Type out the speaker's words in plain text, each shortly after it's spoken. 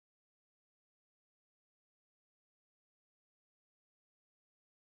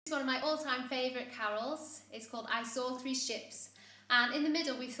One of my all-time favourite carols. It's called I Saw Three Ships, and in the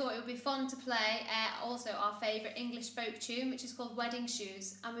middle we thought it would be fun to play also our favourite English folk tune, which is called Wedding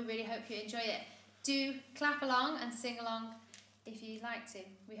Shoes, and we really hope you enjoy it. Do clap along and sing along if you'd like to.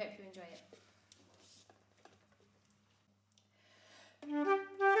 We hope you enjoy it.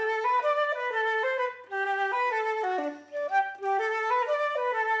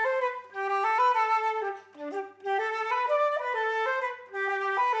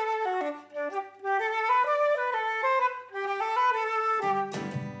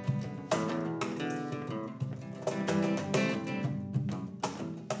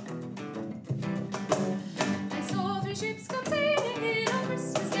 Ships come sailing in on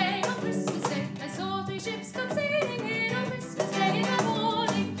Christmas Day, on Christmas Day. I saw three ships come sailing in on Christmas Day in the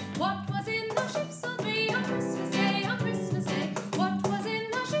morning. What was in those ships all three on Christmas Day, on Christmas Day? What was in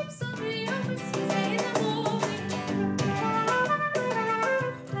those ships all three on Christmas Day in the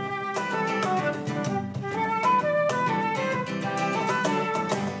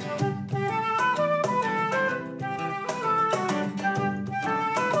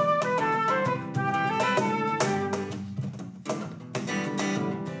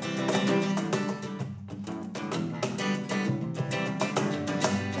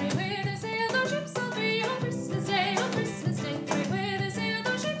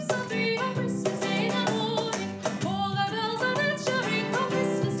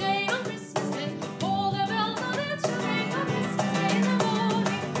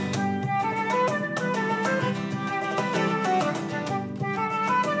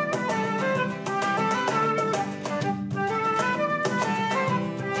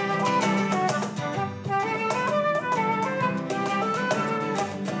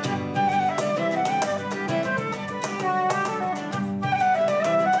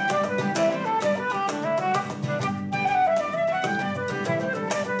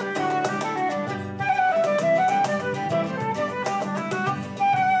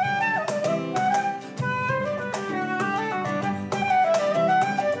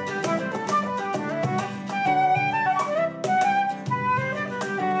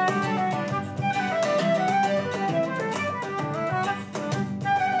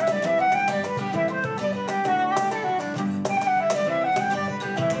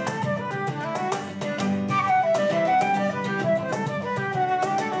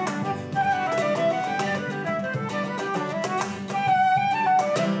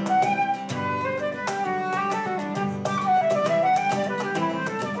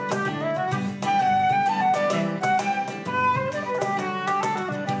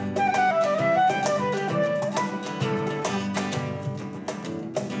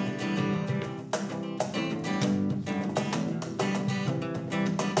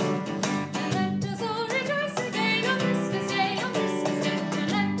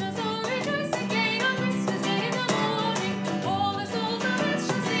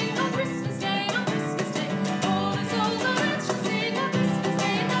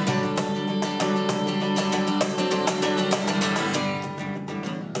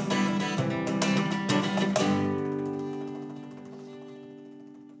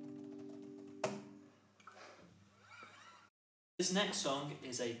This next song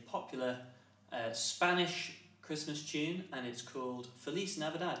is a popular Spanish Christmas tune, and it's called Feliz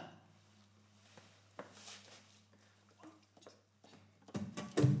Navidad.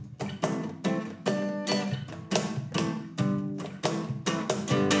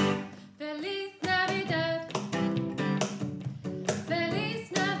 Feliz Navidad.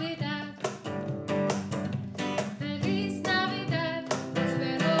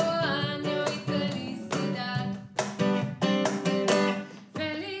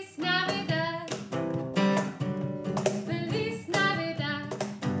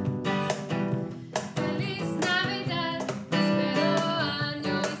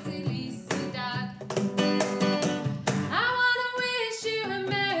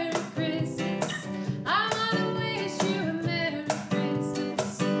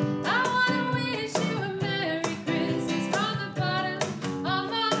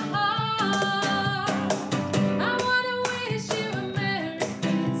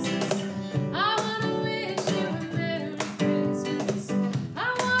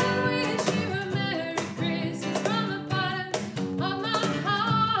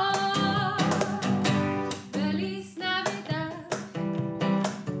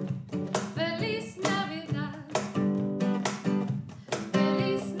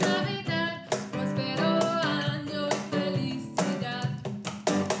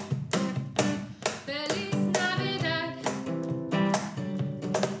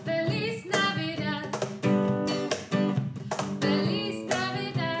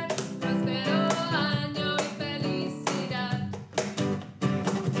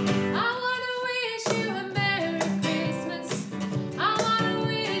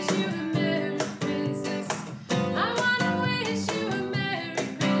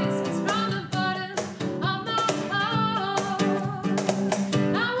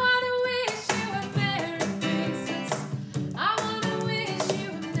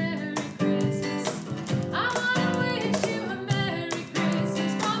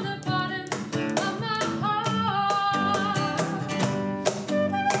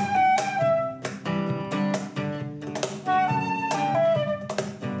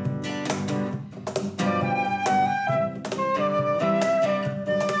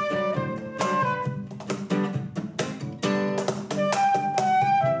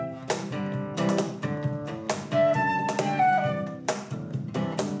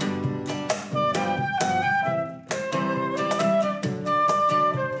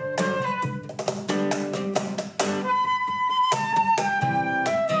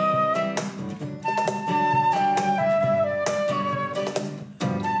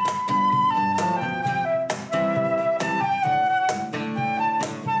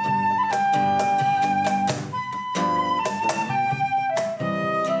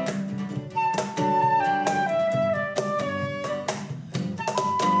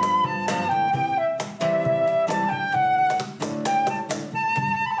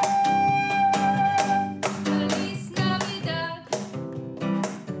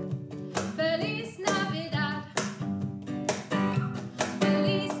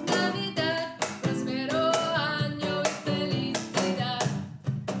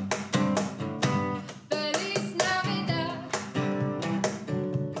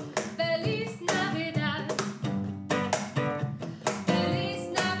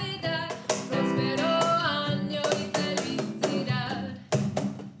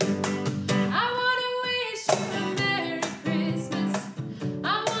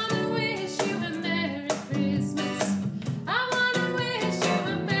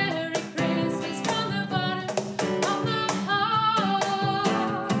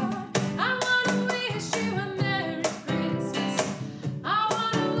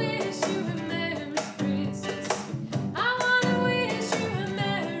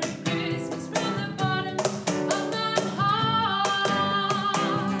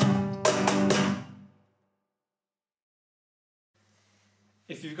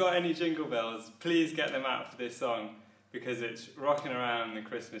 you've got any jingle bells, please get them out for this song because it's rocking around the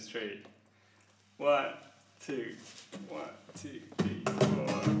Christmas tree. 1, 2, 1, 2, 3,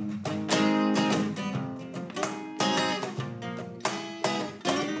 4.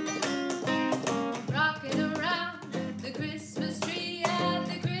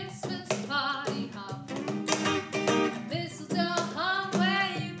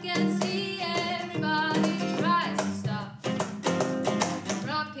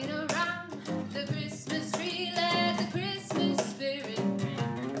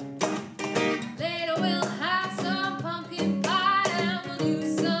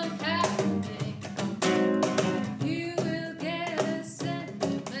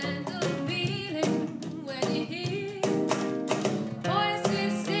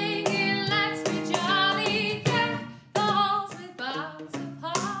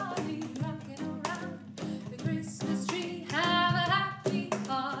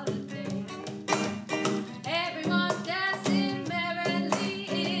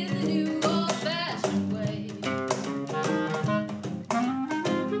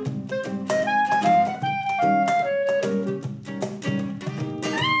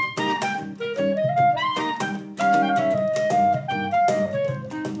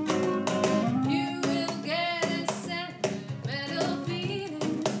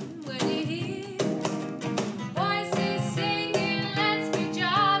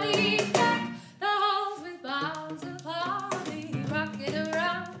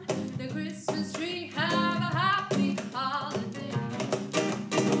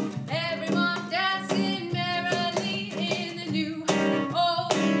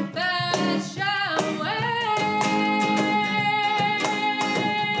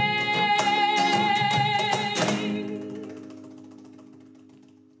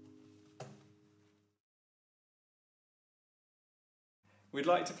 We'd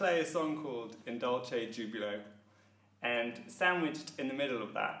like to play a song called In Dulce Jubilo, and sandwiched in the middle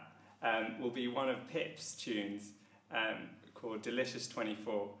of that will be one of Pip's tunes called Delicious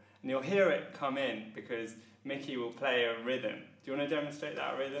 24. And you'll hear it come in because Mickey will play a rhythm. Do you want to demonstrate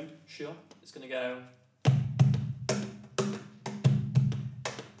that rhythm? Sure. It's going to go...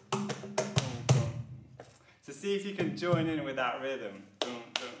 So see if you can join in with that rhythm.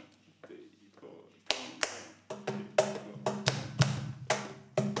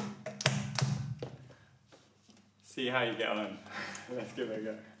 See how you get on. Let's give it a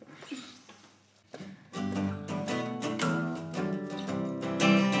go.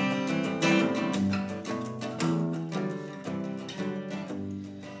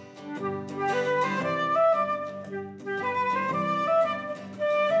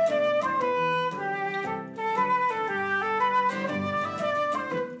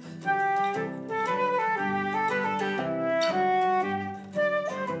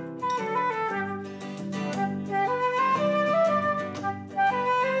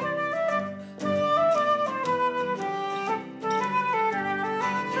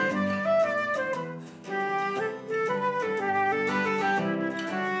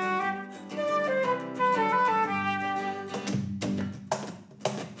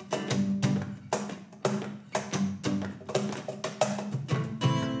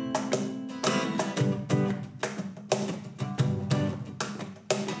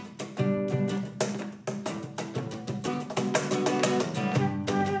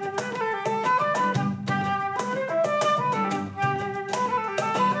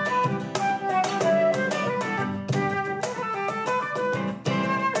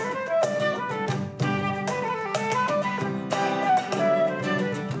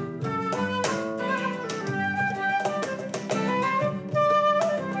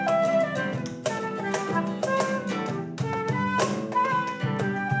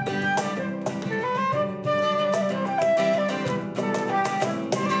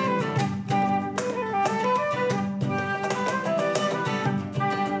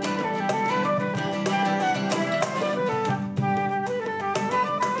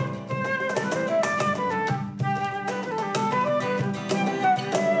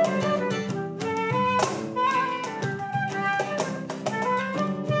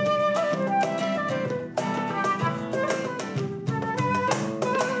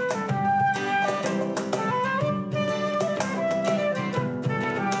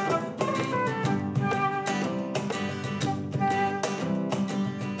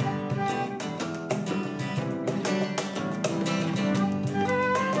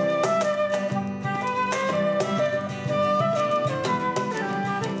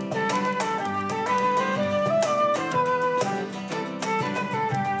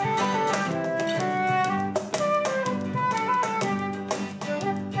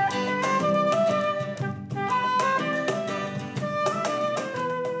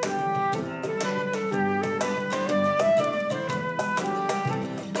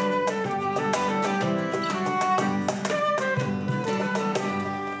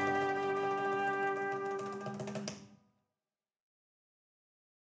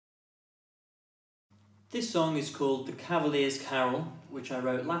 This song is called The Cavalier's Carol, which I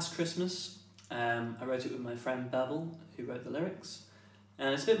wrote last Christmas. I wrote it with my friend Bevel, who wrote the lyrics.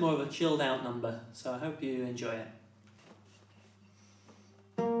 And it's a bit more of a chilled out number, so I hope you enjoy it.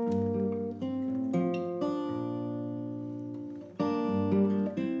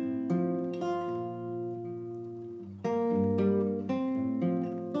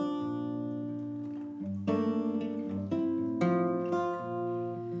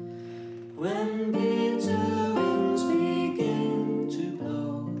 When bitter winds begin to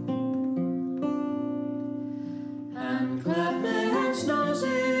blow and clap men's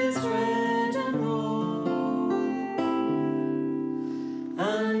noses red and raw,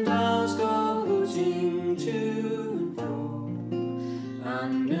 and owls go hooting to and fro,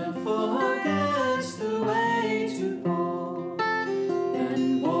 and milk forgets the way to pour,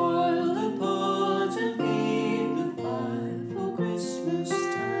 then boil the pot and feed the fire, for Christmas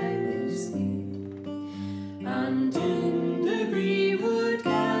time is near. And in the greenwood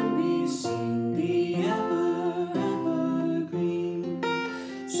can be seen the evergreen.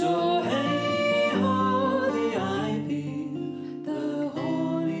 So hey ho, the ivy, the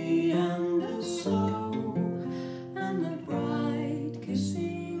holly and the sloe, and the bright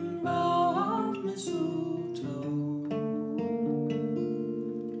kissing bough of mistletoe.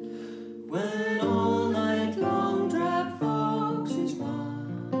 When all night long drab foxes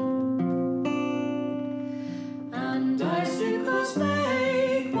bark, and icicles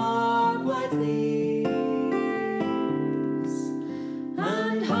make mark white leaves,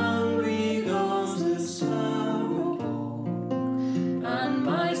 and hungry goes the sparrowhawk, and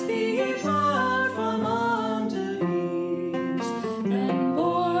mice peep out from under eaves, then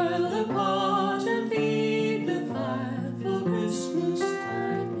boil the pot and feed the fire, for Christmas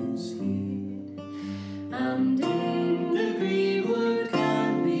time is here. And in the greenwood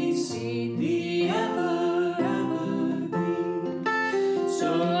can be seen the evergreen. So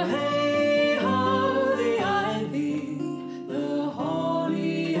hey ho, the ivy, the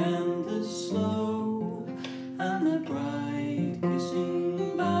holly and the sloe, and the bright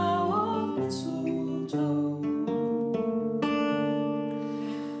kissing bough of mistletoe.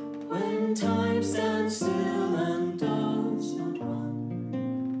 When time stands still and does not run,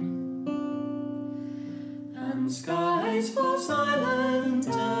 and skies fall silent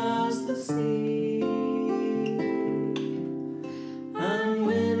as the sea, and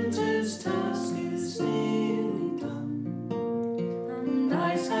winter's task is nearly done, and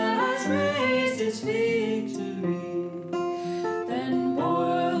ice has raised its victory, then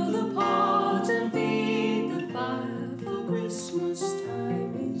boil the pot and feed the fire, for Christmas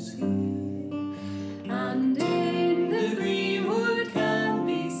time is here. And in the greenwood can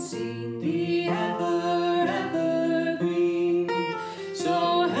be seen the evergreen.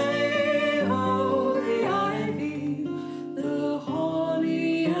 So hey ho, the ivy, the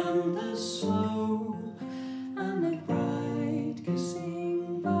holly and the sloe, and the bright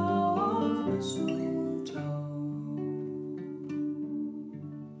kissing bough of mistletoe.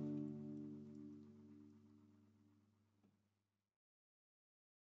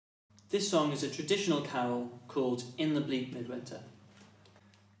 This song is a traditional carol called In the Bleak Midwinter.